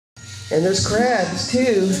And there's crabs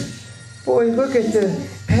too. Boy, look at the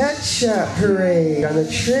pet shop parade on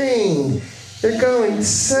the train. They're going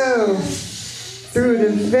so through an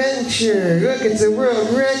adventure. Look, it's a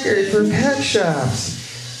world record for pet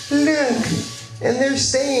shops. Look, and they're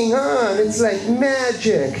staying on. It's like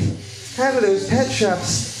magic. How do those pet shops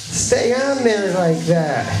stay on there like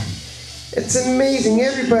that? It's amazing.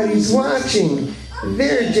 Everybody's watching.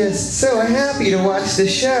 They're just so happy to watch the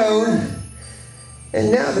show.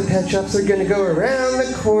 And now the pet shops are going to go around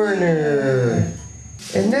the corner.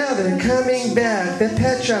 And now they're coming back. The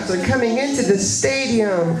pet shops are coming into the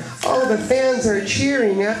stadium. All the fans are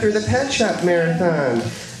cheering after the pet shop marathon.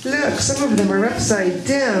 Look, some of them are upside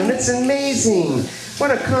down. It's amazing.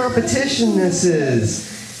 What a competition this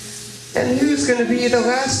is. And who's going to be the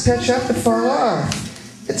last pet shop to fall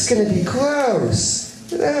off? It's going to be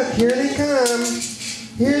close. Look, here they come.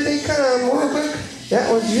 Here they come. Whoa, look. That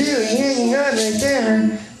one's really hanging on right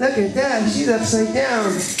there. Look at that. She's upside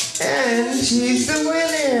down. And she's the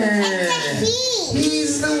winner.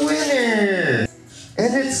 He's the winner.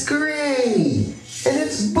 And it's Gray. And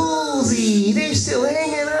it's Bullseye. They're still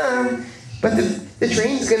hanging on. But the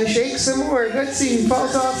train's going to shake some more. Let's see who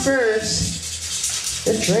falls off first.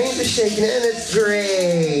 The trains are shaking and it's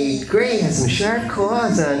Gray. Gray has some sharp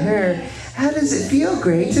claws on her. How does it feel,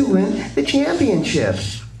 Gray, to win the championship?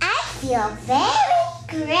 I feel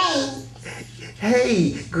very great.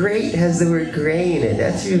 Hey, great has the word gray in it.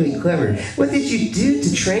 That's really clever. What did you do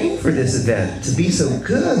to train for this event to be so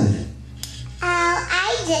good?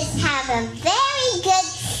 I just have a very good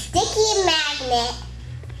sticky magnet.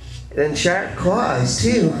 And sharp claws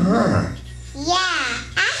too, huh? Yeah,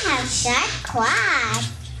 I have sharp claws.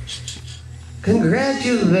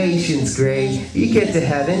 Congratulations, Gray. You get to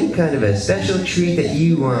have any kind of a special treat that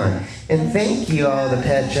you want. And thank you all the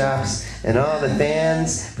pet shops and all the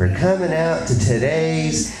fans for coming out to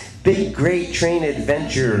today's Big Great Train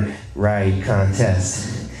Adventure Ride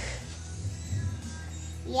Contest.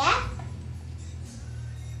 Yep.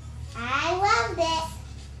 I loved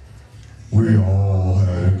it. We all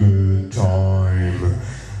had a good time.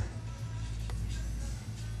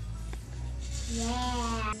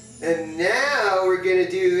 Yeah. And now we're going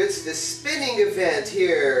to do, it's the spinning event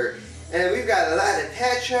here. And we've got a lot of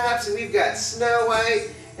pet shops, and we've got Snow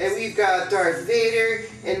White, and we've got Darth Vader,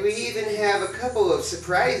 and we even have a couple of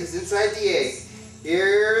surprises inside the egg.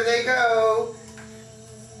 Here they go.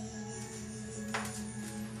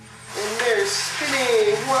 And they're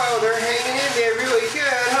spinning. Whoa, they're hanging in there really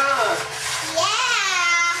good, huh?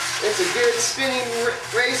 Yeah. It's a good spinning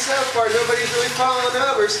race so far. Nobody's really falling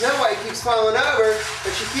over. Snow White keeps falling over,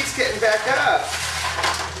 but she keeps getting back up.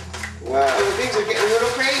 Wow, things are getting a little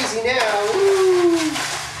crazy now. Woo.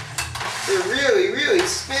 They're really, really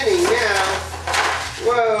spinning now.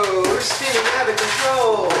 Whoa, we're spinning out of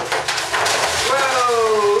control.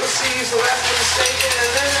 Whoa, let's see who's the last one to stay in.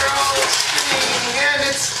 And then they're all spinning, and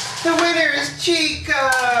it's the winner is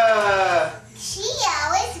Chica. She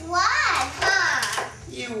always won, huh?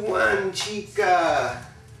 You won, Chica.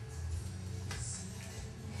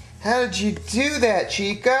 How did you do that,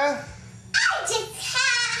 Chica?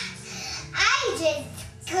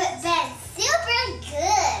 Been super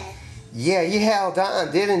good. Yeah, you held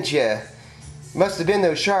on, didn't you? Must have been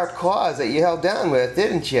those sharp claws that you held down with,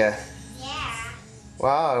 didn't you? Yeah.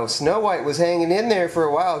 Wow, Snow White was hanging in there for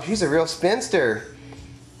a while. She's a real spinster.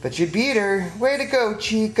 But you beat her. Way to go,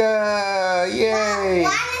 Chica! Yay!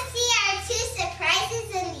 Want to see our 2 surprises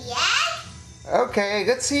in the egg? Okay,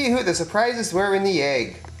 let's see who the surprises were in the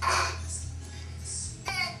egg.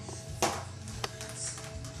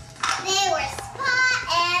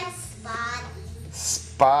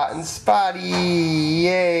 Spot and Spotty.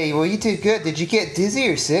 Yay. Well, you did good. Did you get dizzy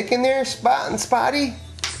or sick in there, Spot and Spotty?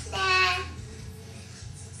 Nah.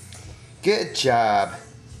 Good job.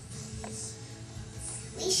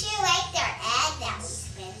 We sure liked our egg that we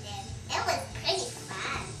spun in. It was pretty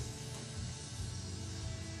fun.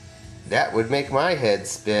 That would make my head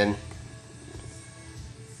spin.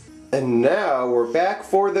 And now we're back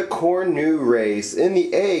for the Cornu race. In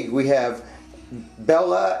the egg we have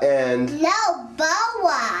Bella and... No,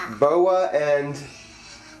 Boa. Boa and...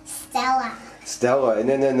 Stella. And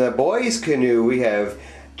then in the boys' canoe we have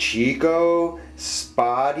Chico,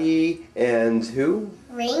 Spotty, and who?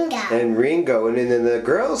 Ringo. And Ringo. And then in the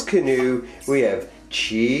girls' canoe we have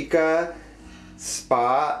Chica,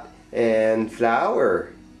 Spot, and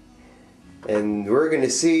Flower. And we're going to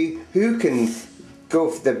see who can go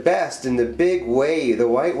the best in the big wave, the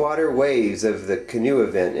whitewater waves of the canoe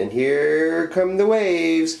event. And here come the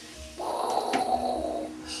waves.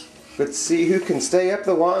 Let's see who can stay up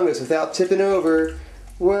the longest without tipping over.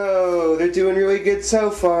 Whoa, they're doing really good so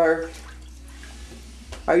far.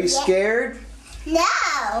 Are you Yeah. scared?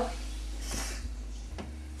 No.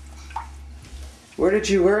 Where did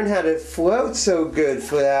you learn how to float so good,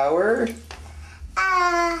 Flower?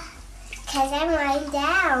 Because I'm lying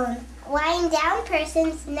down. Lying down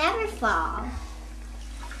persons never fall.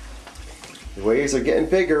 The waves are getting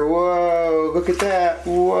bigger. Whoa, look at that.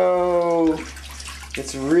 Whoa.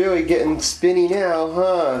 It's really getting spinny now,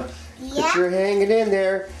 huh? But Yeah. you're hanging in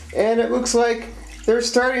there. And it looks like they're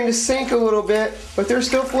starting to sink a little bit, but they're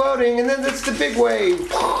still floating. And then that's the big wave.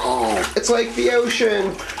 It's like the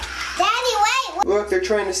ocean. Daddy, wait. Look, they're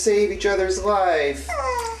trying to save each other's life.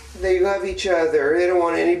 They love each other. They don't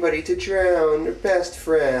want anybody to drown. They're best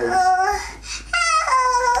friends.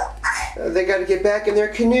 They got to get back in their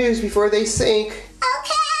canoes before they sink.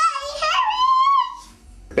 Okay,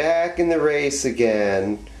 hurry. Back in the race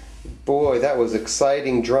again. Boy, that was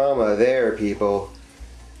exciting drama there, people.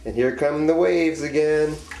 And here come the waves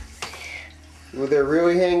again. Well, they're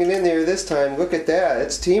really hanging in there this time. Look at that.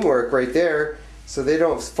 It's teamwork right there. So they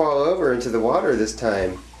don't fall over into the water this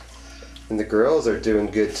time. And the girls are doing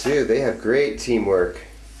good too. They have great teamwork.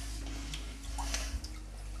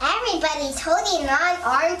 Everybody's holding on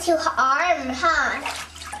arm to arm, huh?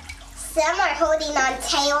 Some are holding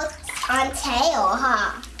on tail,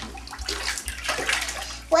 huh?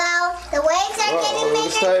 Well, the waves are getting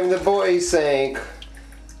This bigger. time the boys sank.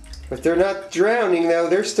 But they're not drowning though.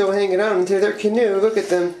 They're still hanging on to their canoe. Look at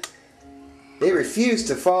them. They refuse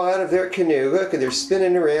to fall out of their canoe. Look, and they're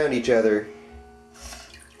spinning around each other.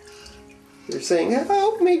 They're saying,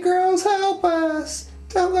 "Help me, girls, help us.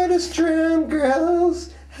 Don't let us drown, girls.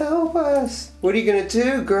 Help us." What are you going to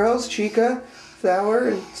do, girls? Chica, Flower,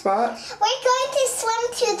 and Spot? We're going to swim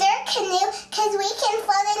to their canoe because we can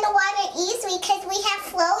float in the water easily because we have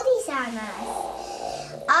floaties on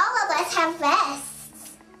us. All of us have vests.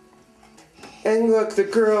 And look, the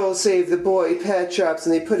girls saved the boy Pet Shops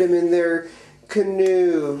and they put him in their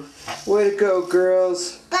canoe. Way to go,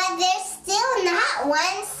 girls. But there's still not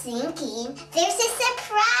one sinking. There's a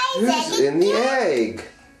surprise Who's egg in the again. egg?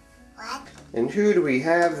 What? And who do we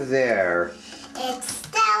have there? It's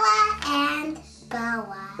Stella and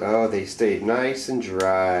Boa. Oh, they stayed nice and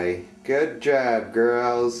dry. Good job,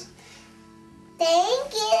 girls.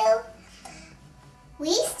 Thank you.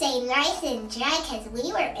 We stayed nice and dry because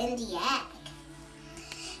we were in the egg.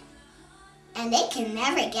 And they can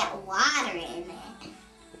never get water in it.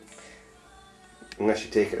 Unless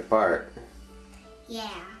you take it apart. Yeah.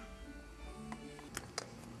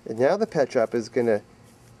 And now the Pet Shop is gonna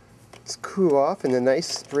cool off in a nice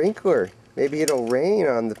sprinkler. Maybe it'll rain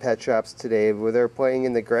on the Pet Shops today where they're playing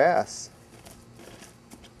in the grass.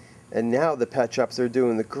 And now the Pet Shops are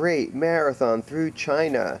doing the Great Marathon through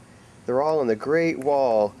China. They're all on the Great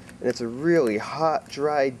Wall, and it's a really hot,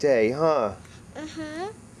 dry day, huh?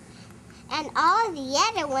 And all of the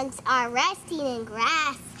other ones are resting in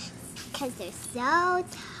grass because they're so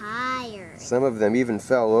tired. Some of them even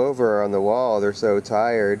fell over on the wall. They're so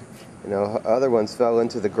tired. You know, other ones fell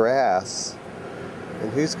into the grass. And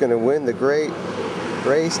who's going to win the great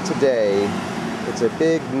race today? It's a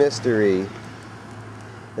big mystery.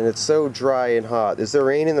 And it's so dry and hot. Is there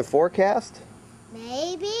rain in the forecast?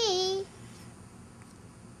 Maybe.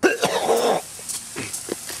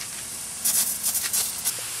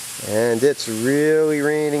 And it's really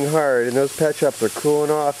raining hard. And those Pet Shops are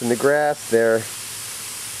cooling off in the grass there.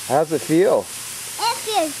 How's it feel? It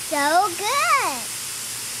feels so good.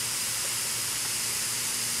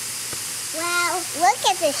 Well, look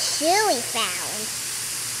at the shoe we found.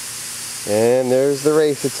 And there's the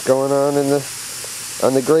race that's going on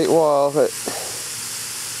on the Great Wall. But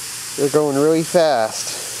they're going really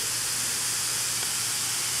fast.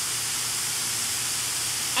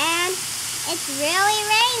 And it's really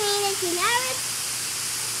raining if you never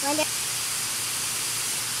wonder.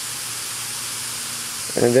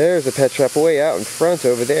 And there's a Pet Shop way out in front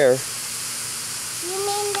over there. You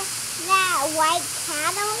mean that white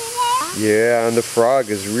cat over there? Yeah, and the frog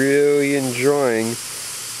is really enjoying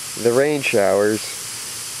the rain showers.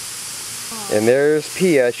 And there's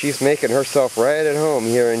Pia. She's making herself right at home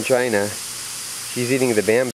here in China. She's eating the bamboo.